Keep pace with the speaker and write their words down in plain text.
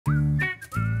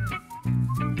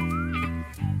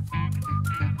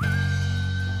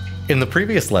In the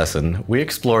previous lesson, we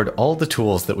explored all the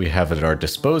tools that we have at our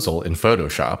disposal in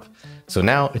Photoshop, so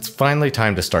now it's finally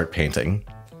time to start painting.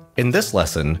 In this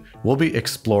lesson, we'll be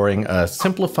exploring a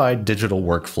simplified digital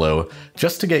workflow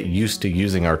just to get used to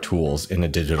using our tools in a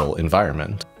digital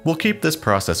environment. We'll keep this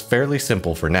process fairly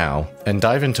simple for now, and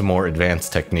dive into more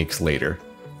advanced techniques later.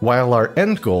 While our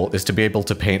end goal is to be able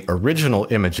to paint original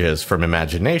images from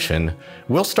imagination,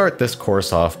 we'll start this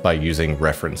course off by using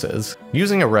references.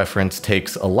 Using a reference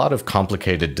takes a lot of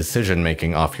complicated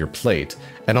decision-making off your plate,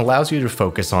 and allows you to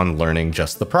focus on learning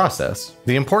just the process.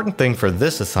 The important thing for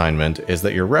this assignment is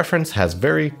that your reference has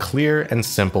very clear and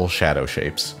simple shadow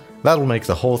shapes. That'll make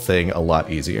the whole thing a lot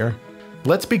easier.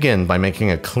 Let's begin by making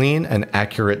a clean and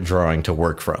accurate drawing to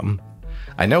work from.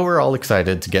 I know we're all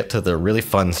excited to get to the really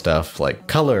fun stuff like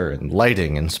color and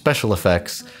lighting and special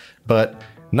effects, but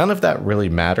none of that really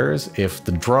matters if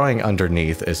the drawing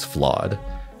underneath is flawed.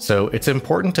 So it's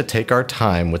important to take our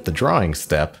time with the drawing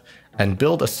step and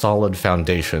build a solid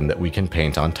foundation that we can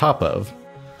paint on top of.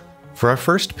 For our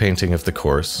first painting of the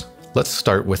course, let's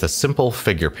start with a simple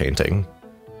figure painting.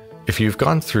 If you've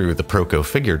gone through the Proko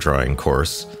figure drawing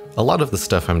course, a lot of the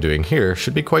stuff I'm doing here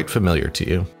should be quite familiar to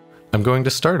you. I'm going to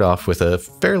start off with a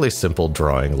fairly simple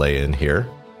drawing lay-in here,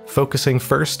 focusing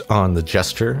first on the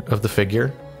gesture of the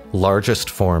figure, largest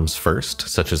forms first,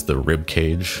 such as the rib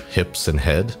cage, hips, and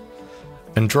head,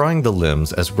 and drawing the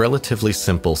limbs as relatively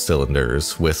simple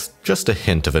cylinders with just a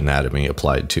hint of anatomy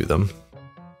applied to them.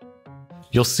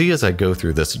 You'll see as I go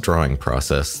through this drawing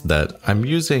process that I'm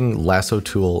using lasso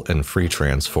tool and free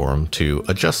transform to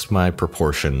adjust my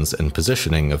proportions and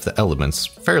positioning of the elements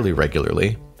fairly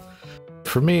regularly.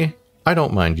 For me, I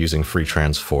don't mind using free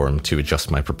transform to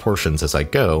adjust my proportions as I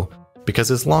go,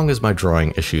 because as long as my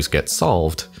drawing issues get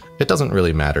solved, it doesn't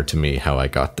really matter to me how I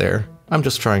got there. I'm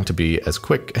just trying to be as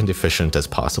quick and efficient as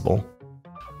possible.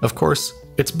 Of course,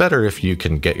 it's better if you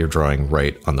can get your drawing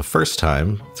right on the first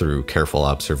time through careful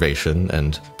observation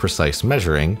and precise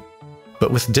measuring,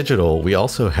 but with digital we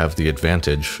also have the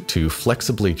advantage to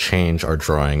flexibly change our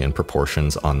drawing and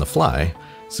proportions on the fly,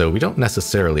 so we don't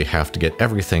necessarily have to get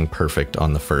everything perfect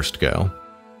on the first go.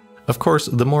 Of course,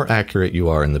 the more accurate you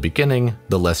are in the beginning,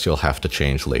 the less you'll have to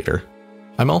change later.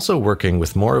 I'm also working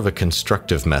with more of a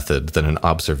constructive method than an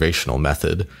observational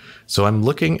method, so I'm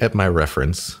looking at my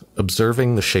reference,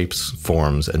 observing the shapes,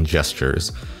 forms, and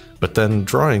gestures, but then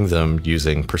drawing them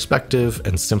using perspective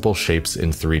and simple shapes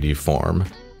in 3D form,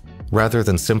 rather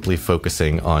than simply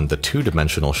focusing on the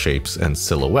two-dimensional shapes and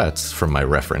silhouettes from my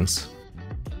reference.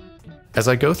 As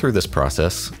I go through this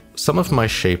process, some of my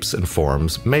shapes and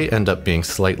forms may end up being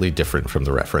slightly different from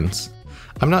the reference.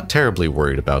 I'm not terribly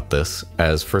worried about this,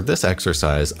 as for this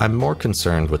exercise I'm more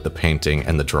concerned with the painting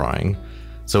and the drawing,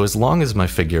 so as long as my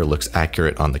figure looks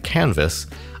accurate on the canvas,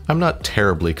 I'm not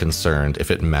terribly concerned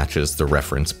if it matches the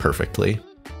reference perfectly.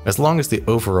 As long as the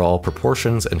overall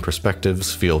proportions and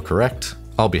perspectives feel correct,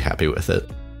 I'll be happy with it.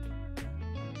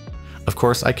 Of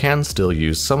course, I can still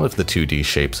use some of the 2D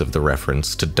shapes of the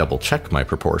reference to double-check my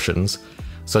proportions,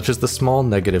 such as the small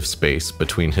negative space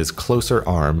between his closer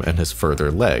arm and his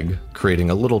further leg,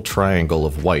 creating a little triangle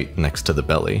of white next to the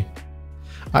belly.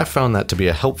 I've found that to be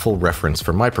a helpful reference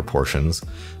for my proportions,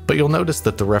 but you'll notice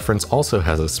that the reference also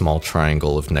has a small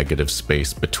triangle of negative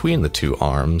space between the two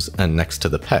arms and next to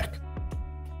the pec.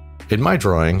 In my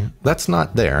drawing, that's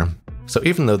not there. So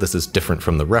even though this is different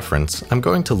from the reference, I'm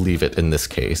going to leave it in this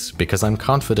case because I'm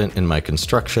confident in my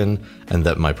construction and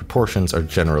that my proportions are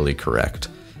generally correct.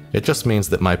 It just means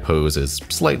that my pose is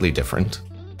slightly different.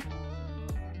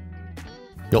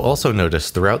 You'll also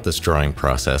notice throughout this drawing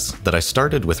process that I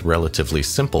started with relatively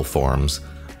simple forms,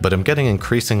 but I'm getting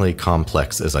increasingly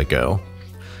complex as I go.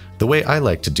 The way I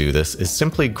like to do this is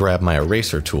simply grab my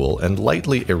eraser tool and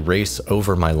lightly erase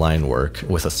over my line work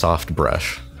with a soft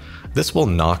brush. This will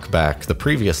knock back the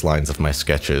previous lines of my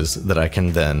sketches that I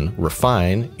can then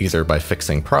refine either by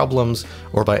fixing problems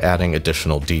or by adding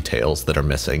additional details that are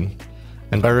missing.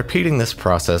 And by repeating this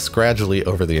process gradually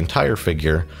over the entire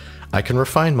figure, I can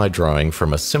refine my drawing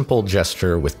from a simple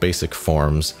gesture with basic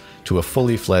forms to a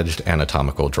fully fledged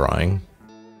anatomical drawing.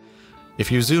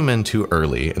 If you zoom in too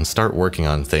early and start working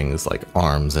on things like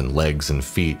arms and legs and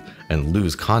feet and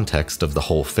lose context of the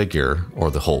whole figure or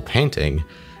the whole painting,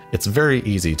 it's very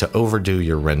easy to overdo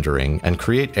your rendering and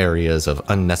create areas of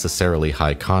unnecessarily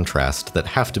high contrast that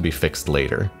have to be fixed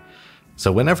later.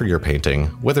 So whenever you're painting,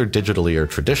 whether digitally or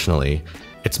traditionally,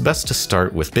 it's best to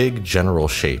start with big general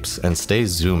shapes and stay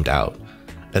zoomed out.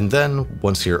 And then,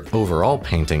 once your overall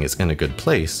painting is in a good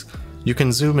place, you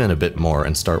can zoom in a bit more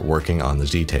and start working on the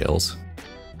details.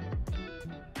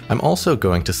 I'm also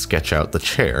going to sketch out the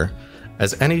chair,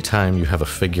 as any time you have a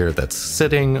figure that's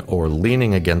sitting or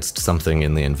leaning against something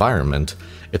in the environment,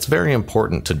 it's very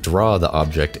important to draw the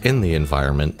object in the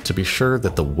environment to be sure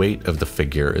that the weight of the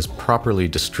figure is properly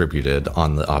distributed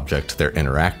on the object they're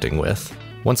interacting with.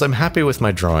 Once I'm happy with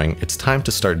my drawing, it's time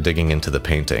to start digging into the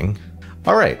painting.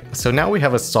 Alright, so now we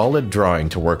have a solid drawing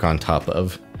to work on top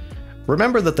of.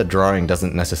 Remember that the drawing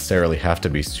doesn't necessarily have to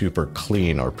be super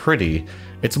clean or pretty,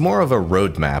 it's more of a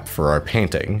roadmap for our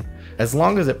painting. As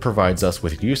long as it provides us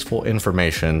with useful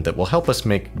information that will help us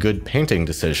make good painting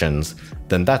decisions,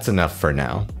 then that's enough for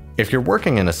now. If you're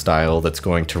working in a style that's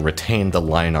going to retain the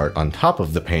line art on top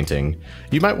of the painting,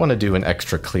 you might want to do an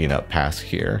extra cleanup pass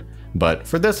here, but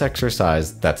for this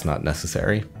exercise, that's not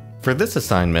necessary. For this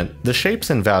assignment, the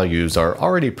shapes and values are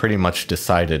already pretty much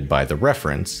decided by the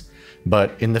reference,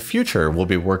 but in the future we'll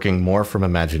be working more from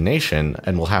imagination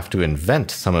and we'll have to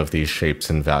invent some of these shapes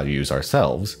and values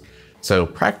ourselves. So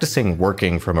practicing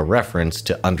working from a reference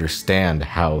to understand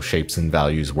how shapes and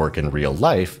values work in real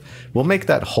life will make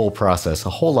that whole process a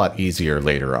whole lot easier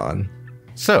later on.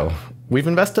 So, we've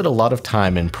invested a lot of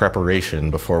time in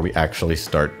preparation before we actually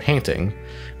start painting,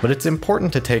 but it's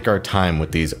important to take our time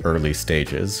with these early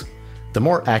stages. The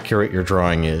more accurate your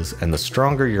drawing is and the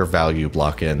stronger your value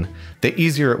block in, the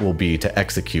easier it will be to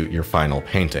execute your final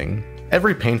painting.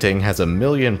 Every painting has a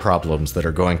million problems that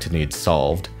are going to need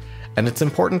solved, and it's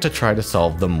important to try to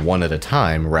solve them one at a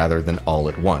time rather than all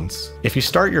at once. If you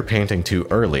start your painting too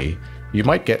early, you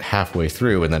might get halfway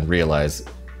through and then realize,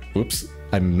 oops,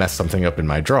 I messed something up in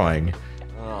my drawing.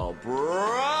 Oh,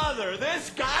 brother,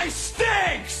 this guy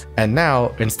stinks! And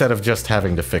now, instead of just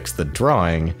having to fix the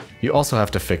drawing, you also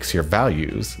have to fix your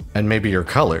values, and maybe your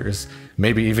colors,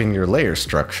 maybe even your layer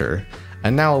structure.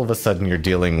 And now all of a sudden you're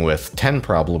dealing with 10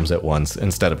 problems at once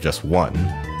instead of just one.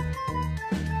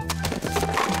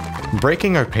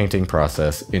 Breaking our painting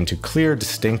process into clear,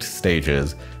 distinct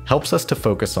stages helps us to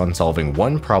focus on solving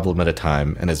one problem at a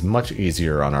time and is much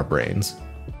easier on our brains.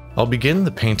 I'll begin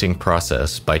the painting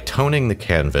process by toning the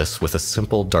canvas with a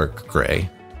simple dark gray.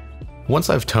 Once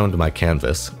I've toned my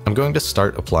canvas, I'm going to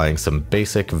start applying some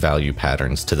basic value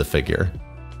patterns to the figure.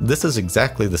 This is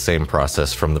exactly the same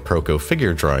process from the Proko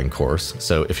figure drawing course,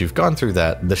 so if you've gone through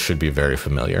that, this should be very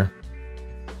familiar.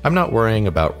 I'm not worrying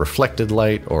about reflected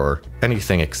light or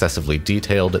anything excessively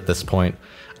detailed at this point.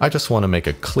 I just want to make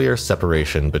a clear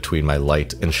separation between my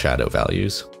light and shadow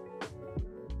values.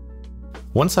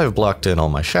 Once I've blocked in all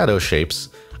my shadow shapes,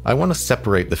 I want to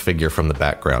separate the figure from the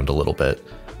background a little bit.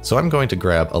 So I'm going to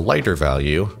grab a lighter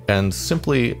value and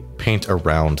simply paint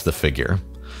around the figure.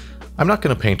 I'm not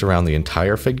going to paint around the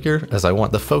entire figure, as I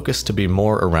want the focus to be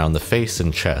more around the face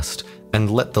and chest, and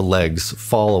let the legs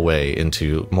fall away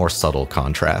into more subtle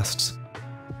contrasts.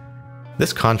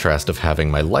 This contrast of having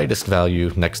my lightest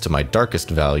value next to my darkest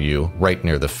value right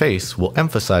near the face will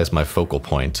emphasize my focal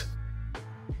point.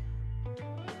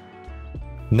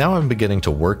 Now I'm beginning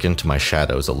to work into my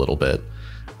shadows a little bit.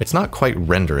 It's not quite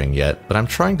rendering yet, but I'm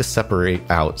trying to separate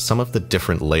out some of the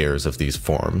different layers of these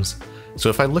forms. So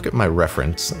if I look at my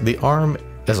reference, the arm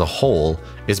as a whole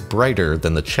is brighter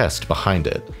than the chest behind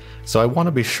it. So I want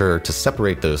to be sure to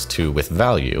separate those two with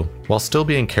value, while still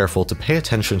being careful to pay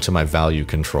attention to my value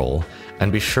control,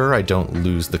 and be sure I don't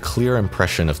lose the clear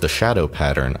impression of the shadow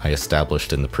pattern I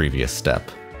established in the previous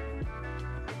step.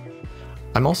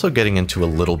 I'm also getting into a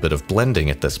little bit of blending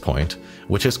at this point,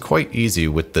 which is quite easy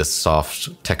with this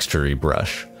soft, textury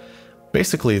brush.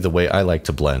 Basically, the way I like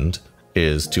to blend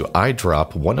is to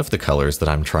eyedrop one of the colors that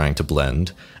I'm trying to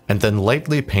blend, and then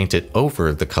lightly paint it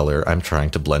over the color I'm trying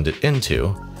to blend it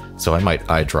into. So I might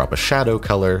eyedrop a shadow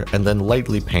color and then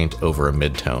lightly paint over a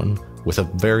midtone, with a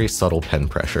very subtle pen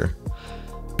pressure.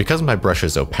 Because my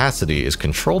brush's opacity is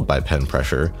controlled by pen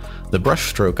pressure, the brush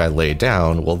stroke I lay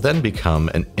down will then become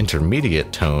an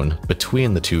intermediate tone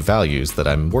between the two values that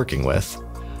I'm working with.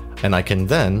 And I can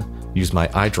then use my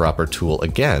eyedropper tool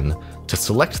again to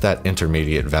select that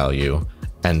intermediate value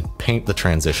and paint the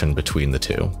transition between the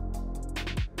two.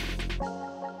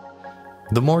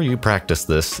 The more you practice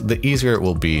this, the easier it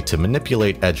will be to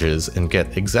manipulate edges and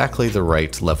get exactly the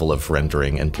right level of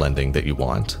rendering and blending that you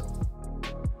want.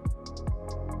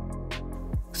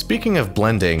 Speaking of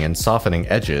blending and softening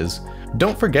edges,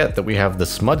 don't forget that we have the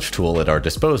smudge tool at our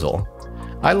disposal.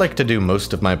 I like to do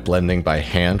most of my blending by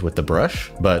hand with the brush,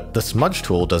 but the smudge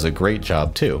tool does a great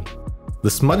job too.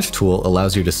 The smudge tool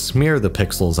allows you to smear the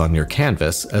pixels on your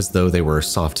canvas as though they were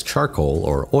soft charcoal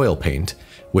or oil paint,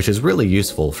 which is really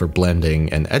useful for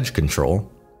blending and edge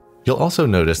control. You'll also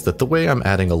notice that the way I'm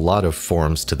adding a lot of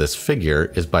forms to this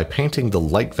figure is by painting the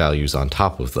light values on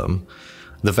top of them.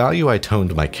 The value I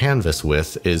toned my canvas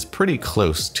with is pretty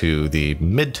close to the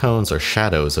midtones or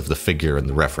shadows of the figure in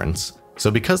the reference. So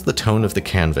because the tone of the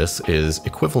canvas is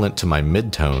equivalent to my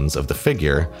midtones of the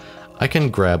figure, I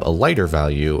can grab a lighter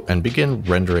value and begin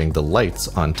rendering the lights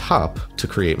on top to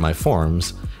create my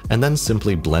forms, and then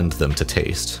simply blend them to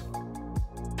taste.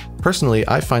 Personally,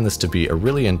 I find this to be a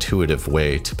really intuitive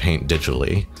way to paint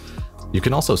digitally. You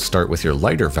can also start with your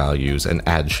lighter values and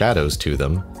add shadows to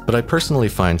them, but I personally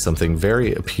find something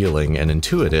very appealing and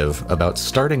intuitive about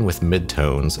starting with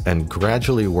midtones and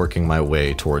gradually working my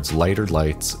way towards lighter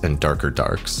lights and darker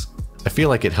darks. I feel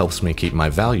like it helps me keep my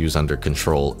values under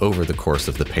control over the course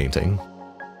of the painting.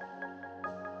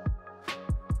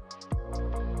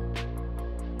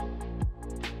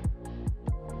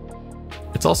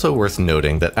 It's also worth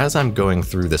noting that as I'm going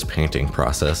through this painting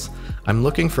process, I'm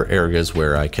looking for areas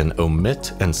where I can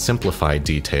omit and simplify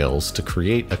details to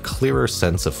create a clearer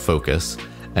sense of focus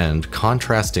and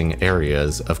contrasting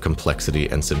areas of complexity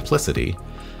and simplicity.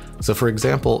 So for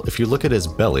example, if you look at his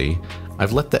belly,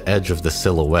 I've let the edge of the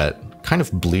silhouette kind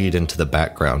of bleed into the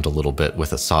background a little bit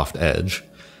with a soft edge.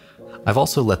 I've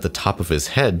also let the top of his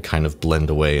head kind of blend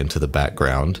away into the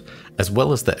background, as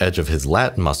well as the edge of his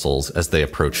lat muscles as they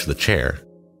approach the chair.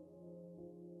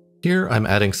 Here I'm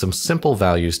adding some simple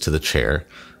values to the chair.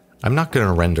 I'm not going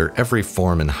to render every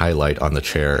form and highlight on the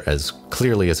chair as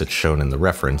clearly as it's shown in the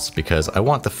reference because I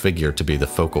want the figure to be the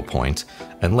focal point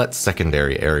and let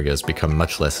secondary areas become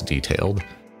much less detailed.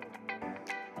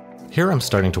 Here I'm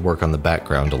starting to work on the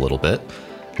background a little bit.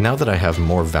 Now that I have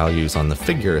more values on the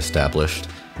figure established,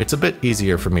 it's a bit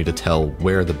easier for me to tell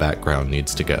where the background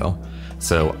needs to go.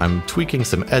 So I'm tweaking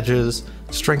some edges,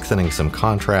 strengthening some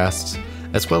contrasts,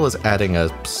 as well as adding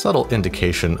a subtle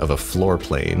indication of a floor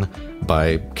plane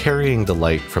by carrying the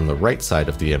light from the right side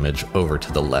of the image over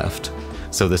to the left.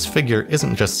 So this figure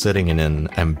isn't just sitting in an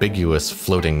ambiguous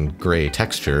floating gray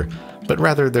texture, but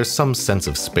rather there's some sense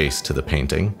of space to the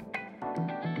painting.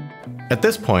 At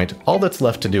this point, all that's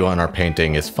left to do on our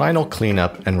painting is final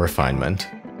cleanup and refinement.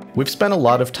 We've spent a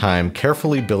lot of time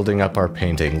carefully building up our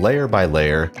painting layer by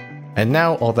layer, and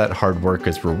now all that hard work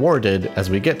is rewarded as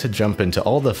we get to jump into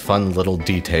all the fun little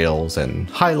details and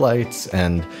highlights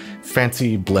and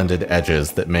fancy blended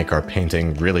edges that make our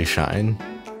painting really shine.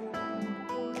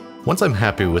 Once I'm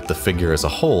happy with the figure as a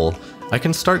whole, I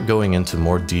can start going into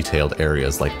more detailed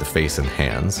areas like the face and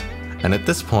hands, and at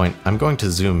this point I'm going to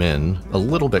zoom in a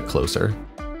little bit closer.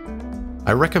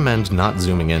 I recommend not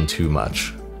zooming in too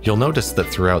much. You'll notice that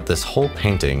throughout this whole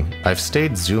painting, I've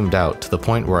stayed zoomed out to the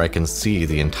point where I can see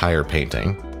the entire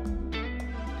painting.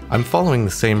 I'm following the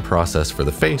same process for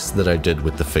the face that I did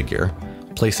with the figure,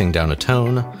 placing down a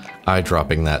tone,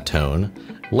 eyedropping that tone,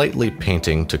 lightly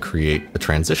painting to create a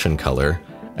transition color,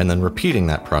 and then repeating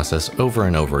that process over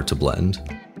and over to blend.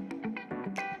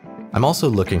 I'm also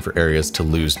looking for areas to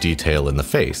lose detail in the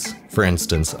face. For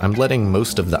instance, I'm letting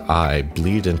most of the eye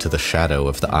bleed into the shadow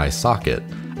of the eye socket,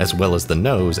 as well as the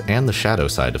nose and the shadow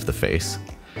side of the face.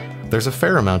 There's a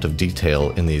fair amount of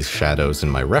detail in these shadows in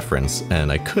my reference,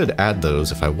 and I could add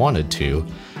those if I wanted to,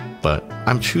 but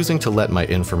I'm choosing to let my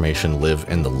information live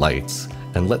in the lights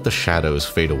and let the shadows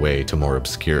fade away to more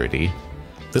obscurity.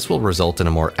 This will result in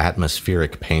a more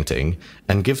atmospheric painting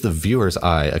and give the viewer's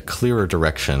eye a clearer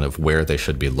direction of where they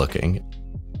should be looking.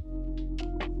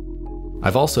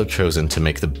 I've also chosen to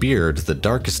make the beard the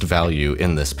darkest value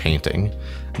in this painting.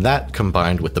 That,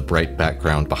 combined with the bright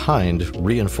background behind,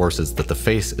 reinforces that the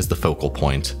face is the focal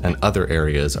point and other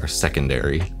areas are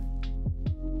secondary.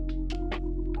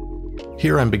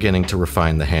 Here I'm beginning to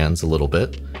refine the hands a little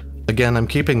bit. Again, I'm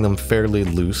keeping them fairly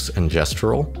loose and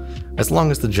gestural. As long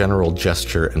as the general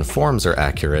gesture and forms are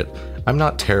accurate, I'm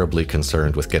not terribly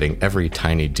concerned with getting every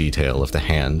tiny detail of the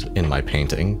hand in my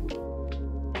painting.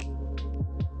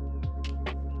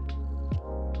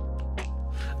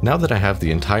 Now that I have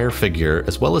the entire figure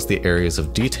as well as the areas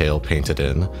of detail painted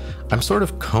in, I'm sort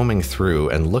of combing through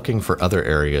and looking for other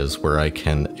areas where I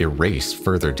can erase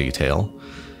further detail.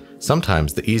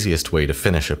 Sometimes the easiest way to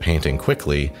finish a painting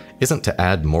quickly isn't to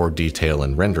add more detail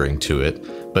and rendering to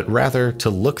it, but rather to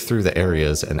look through the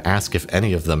areas and ask if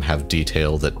any of them have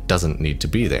detail that doesn't need to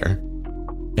be there.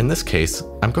 In this case,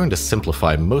 I'm going to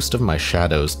simplify most of my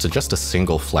shadows to just a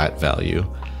single flat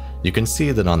value. You can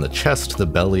see that on the chest, the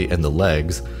belly, and the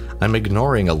legs, I'm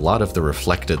ignoring a lot of the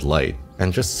reflected light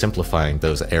and just simplifying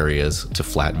those areas to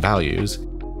flat values.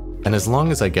 And as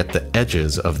long as I get the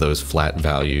edges of those flat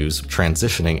values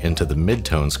transitioning into the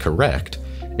midtones correct,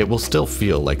 it will still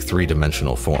feel like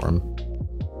three-dimensional form.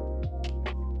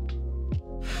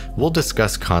 we'll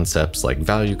discuss concepts like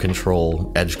value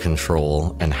control, edge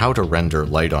control, and how to render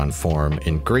light on form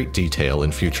in great detail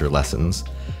in future lessons.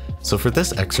 So for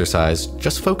this exercise,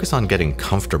 just focus on getting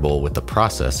comfortable with the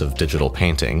process of digital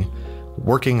painting,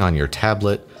 working on your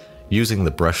tablet, using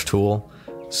the brush tool,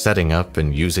 setting up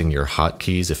and using your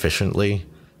hotkeys efficiently,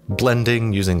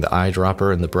 blending using the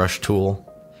eyedropper and the brush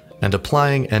tool, and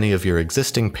applying any of your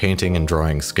existing painting and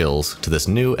drawing skills to this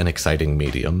new and exciting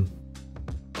medium.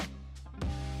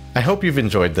 I hope you've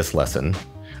enjoyed this lesson.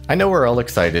 I know we're all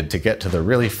excited to get to the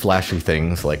really flashy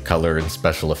things like color and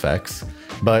special effects,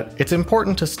 but it's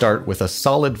important to start with a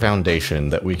solid foundation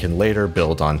that we can later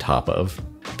build on top of.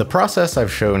 The process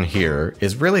I've shown here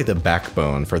is really the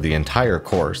backbone for the entire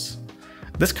course.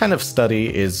 This kind of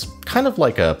study is kind of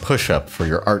like a push-up for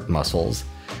your art muscles.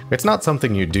 It's not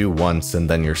something you do once and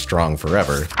then you're strong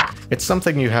forever. It's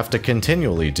something you have to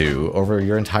continually do over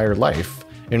your entire life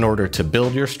in order to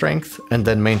build your strength and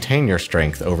then maintain your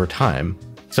strength over time.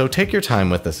 So take your time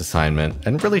with this assignment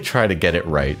and really try to get it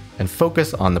right and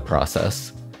focus on the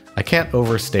process. I can't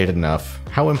overstate enough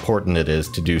how important it is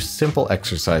to do simple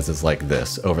exercises like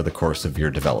this over the course of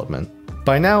your development.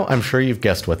 By now, I'm sure you've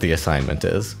guessed what the assignment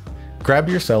is. Grab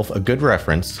yourself a good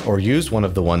reference or use one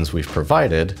of the ones we've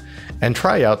provided and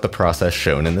try out the process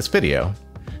shown in this video.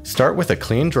 Start with a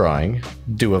clean drawing,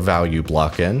 do a value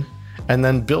block in, and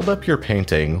then build up your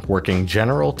painting working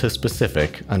general to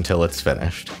specific until it's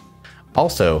finished.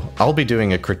 Also, I'll be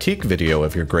doing a critique video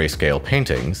of your Grayscale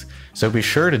paintings, so be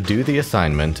sure to do the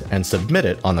assignment and submit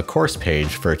it on the course page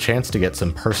for a chance to get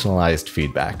some personalized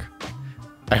feedback.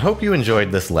 I hope you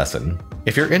enjoyed this lesson.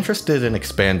 If you're interested in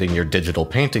expanding your digital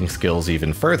painting skills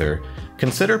even further,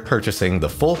 consider purchasing the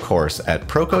full course at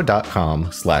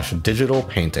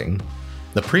proko.com/digitalpainting.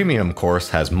 The premium course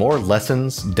has more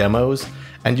lessons, demos,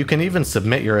 and you can even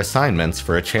submit your assignments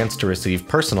for a chance to receive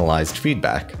personalized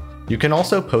feedback. You can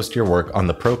also post your work on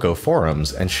the Proko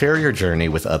forums and share your journey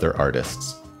with other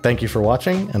artists. Thank you for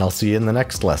watching, and I'll see you in the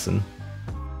next lesson.